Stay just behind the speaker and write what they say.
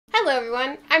Hello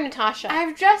everyone, I'm Natasha.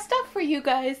 I've dressed up for you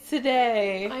guys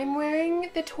today. I'm wearing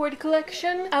the Tord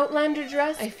collection Outlander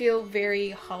dress. I feel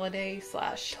very holiday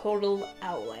 / total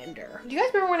Outlander. Do you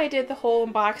guys remember when I did the whole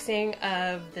unboxing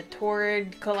of the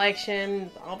Tord collection,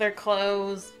 all their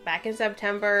clothes back in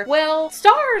September? Well,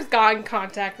 Starz got in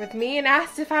contact with me and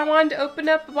asked if I wanted to open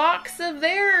up a box of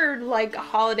their like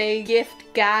holiday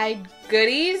gift guide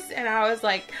goodies, and I was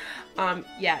like,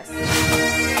 yes.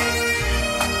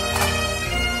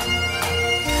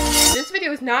 This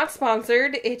video is not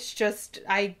sponsored, it's just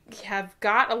I have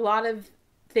got a lot of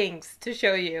things to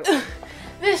show you.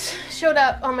 This showed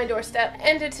up on my doorstep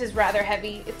and it is rather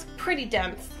heavy. It's pretty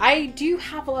dense. I do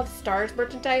have a lot of Starz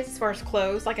merchandise as far as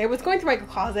clothes. Like I was going through my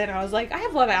closet and I was like, I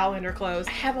have a lot of Outlander clothes.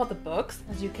 I have all the books,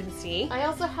 as you can see. I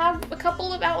also have a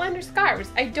couple of Outlander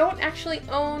scarves. I don't actually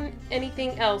own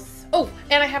anything else. Oh,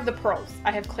 and I have the pearls.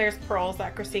 I have Claire's pearls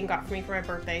that Christine got for me for my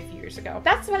birthday a few years ago.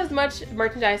 That's about as much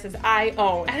merchandise as I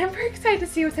own. And I'm very excited to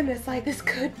see what's in this. Like, this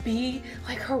could be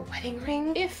like her wedding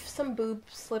ring. If some boob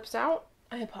slips out,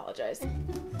 I apologize.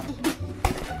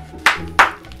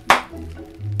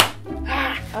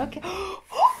 Okay.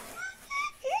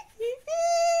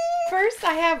 First,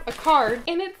 I have a card,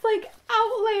 and it's like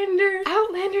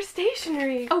Outlander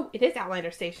stationery. Oh, it is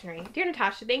Outlander stationery. Dear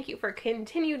Natasha, thank you for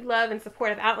continued love and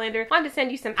support of Outlander. Wanted to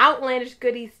send you some outlandish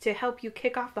goodies to help you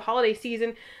kick off the holiday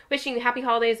season. Wishing you happy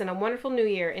holidays and a wonderful new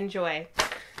year. Enjoy.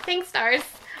 Thanks, Starz.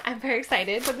 I'm very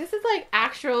excited. So this is like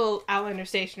actual Outlander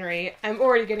stationery. I'm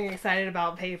already getting excited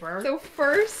about paper. So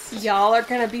first, y'all are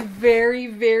gonna be very,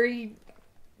 very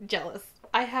jealous.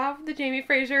 I have the Jamie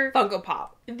Fraser Funko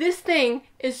Pop. This thing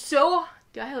is so...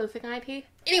 Do I have lipstick on my teeth?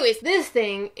 Anyways, this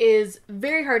thing is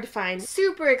very hard to find,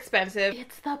 super expensive.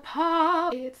 It's the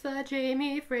pop. It's the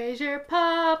Jamie Fraser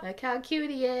pop. Look how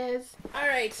cute he is.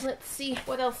 Alright, let's see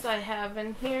what else I have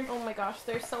in here. Oh my gosh,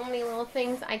 there's so many little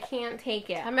things. I can't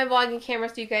take it. I have my vlogging camera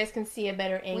so you guys can see a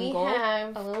better angle. We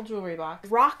have a little jewelry box.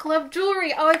 Rock Love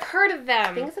Jewelry. Oh, I've heard of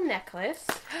them. I think it's a necklace.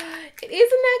 It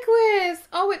is a necklace.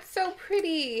 Oh, it's so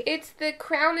pretty. It's the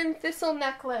Crown and Thistle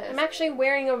necklace. I'm actually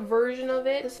wearing a version of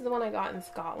it. This is the one I got in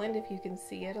Scotland, if you can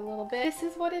see it a little bit. This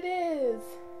is what it is.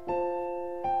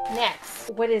 Next,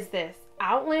 what is this?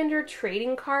 Outlander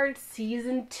Trading Card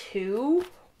Season 2?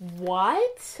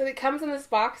 What? So it comes in this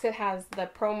box. It has the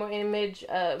promo image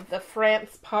of the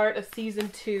France part of Season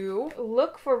 2.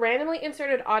 Look for randomly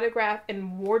inserted autograph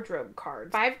and wardrobe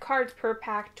cards. 5 cards per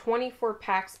pack, 24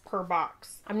 packs per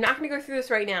box. I'm not going to go through this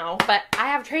right now, but I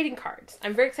have trading cards.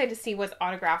 I'm very excited to see what's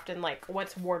autographed and like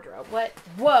what's wardrobe. What?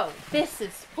 Whoa, this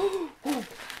is,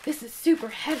 this is super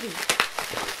heavy.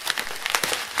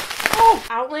 Oh,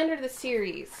 Outlander the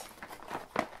series.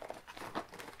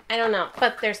 I don't know,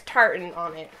 but there's tartan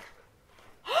on it.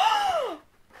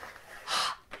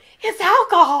 It's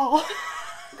alcohol!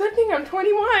 Good thing I'm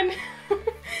 21.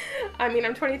 I mean,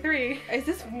 I'm 23. Is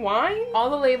this wine? All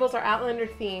the labels are Outlander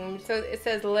themed. So it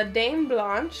says La Dame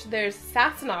Blanche, there's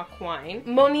Sassenach wine.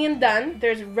 Moni and Dunn,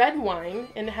 there's red wine,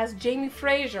 and it has Jamie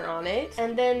Fraser on it.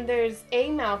 And then there's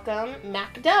A. Malcolm,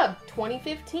 MacDub,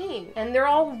 2015. And they're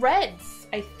all reds,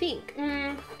 I think.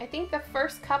 I think the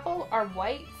first couple are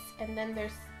whites, and then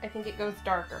there's, I think it goes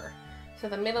darker. So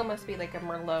the middle must be like a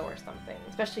Merlot or something,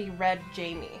 especially red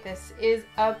Jamie. This is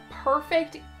a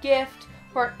perfect gift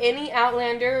for any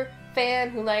Outlander fan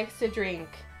who likes to drink.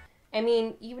 I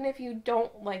mean, even if you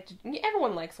don't like to,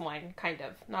 everyone likes wine, kind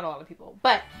of. Not a lot of people,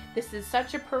 but this is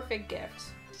such a perfect gift.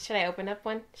 Should I open up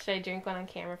one? Should I drink one on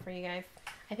camera for you guys?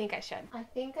 I think I should. I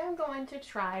think I'm going to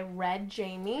try red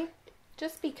Jamie,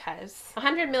 just because.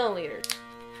 100 milliliters.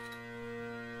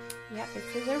 Yep,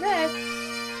 this is a red.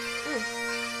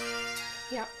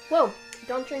 Yep. Whoa,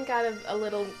 don't drink out of a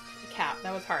little cap.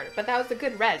 That was hard, but that was a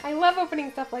good red. I love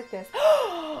opening stuff like this.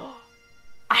 I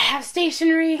have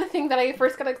stationery. The thing that I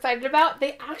first got excited about,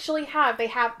 they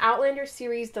have Outlander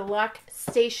Series Deluxe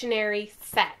stationery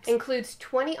set. Includes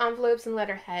 20 envelopes and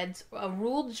letterheads, a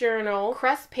ruled journal,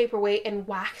 crest paperweight, and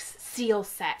wax seal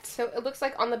set. So it looks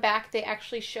like on the back they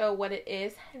actually show what it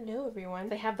is. Hello everyone.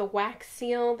 They have the wax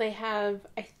seal, they have,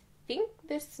 I think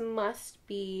this must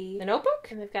be the notebook,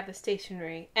 and they've got the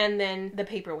stationery and then the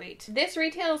paperweight. This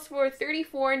retails for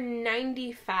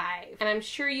 $34.95, and I'm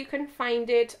sure you can find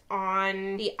it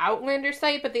on the Outlander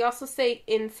site, but they also say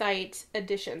Insight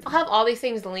Editions. I'll have all these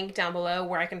things linked down below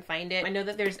where I can find it. I know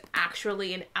that there's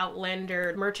actually an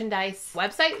Outlander merchandise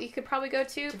website that you could probably go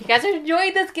to. If you guys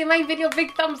enjoyed this, give my video a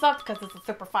big thumbs up because this is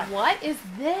super fun. What is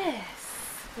this?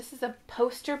 This is a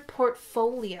poster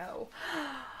portfolio.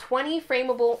 20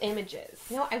 frameable images.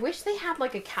 You know, I wish they had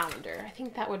like a calendar. I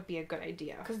think that would be a good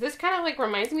idea. Because this kind of like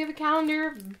reminds me of a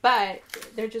calendar, but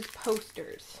they're just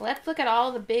posters. Let's look at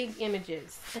all the big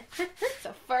images.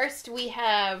 So first we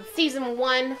have season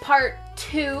 1, part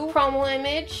 2 promo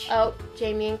image. Oh,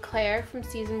 Jamie and Claire from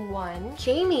season 1.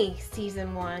 Jamie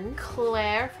season 1.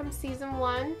 Claire from season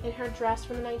 1 in her dress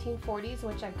from the 1940s,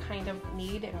 which I kind of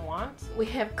need and want. We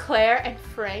have Claire and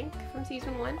Frank from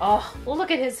season 1. Oh,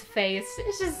 look at his face.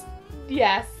 It's just,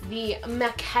 yes. The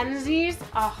Mackenzies.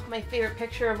 Oh, my favorite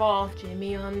picture of all.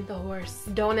 Jamie on the horse.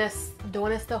 Donis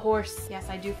the horse. Yes,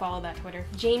 I do follow that Twitter.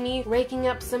 Jamie raking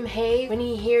up some hay when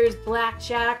he hears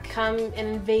Blackjack come and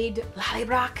invade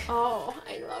Lallybroch. Oh,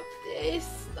 I love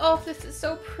this. Oh, this is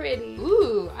so pretty.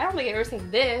 Ooh, I don't think I've ever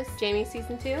seen this. Jamie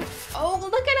season 2. Oh,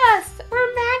 look at us.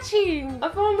 We're matching.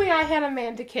 If only I had a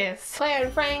man to kiss. Claire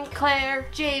and Frank. Claire.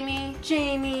 Jamie.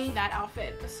 Jamie. That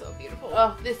outfit is so beautiful.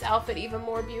 Oh, this outfit even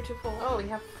more beautiful. Oh, we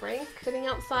have Frank sitting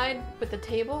outside with the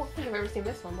table. I think I've ever seen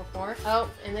this one before.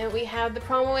 Oh, and then we have the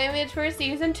promo image for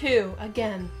season 2.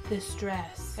 Again, this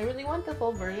dress. I really want the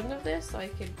full version of this so I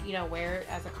could, you know, wear it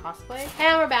as a cosplay.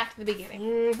 And we're back to the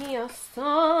beginning. Sing me a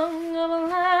song of a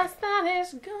lass that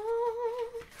is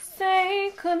gone.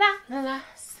 Say could that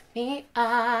lass be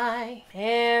I?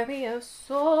 Bury a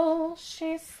soul,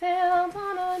 she sailed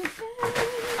on a day.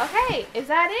 Okay, is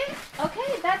that it?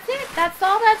 Okay, that's it. That's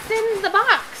all that's in the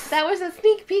box. That was a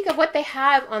sneak peek of what they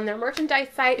have on their merchandise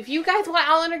site. If you guys want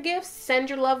Outlander gifts, send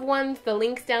your loved ones the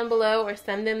links down below or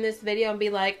send them this video and be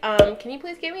like, can you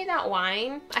please give me that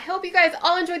wine? I hope you guys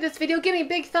all enjoyed this video. Give me a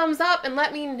big thumbs up and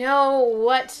let me know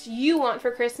what you want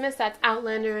for Christmas that's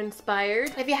Outlander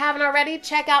inspired. If you haven't already,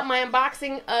 check out my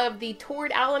unboxing of the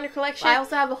toured Outlander collection. I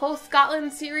also have a whole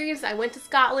Scotland series. I went to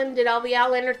Scotland, did all the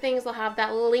Outlander things. I'll have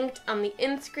that linked on the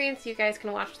end screen so you guys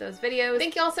can watch those videos.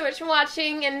 Thank you all so much for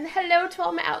watching, and hello to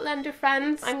all my Outlander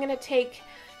friends. I'm gonna take,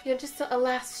 you know, just a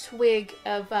last swig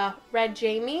of Red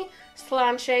Jamie.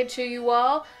 Slanche to you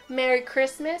all. Merry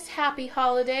Christmas, happy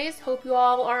holidays. Hope you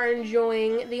all are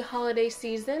enjoying the holiday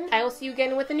season. I will see you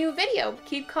again with a new video.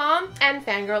 Keep calm and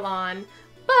fangirl on.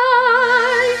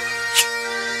 Bye!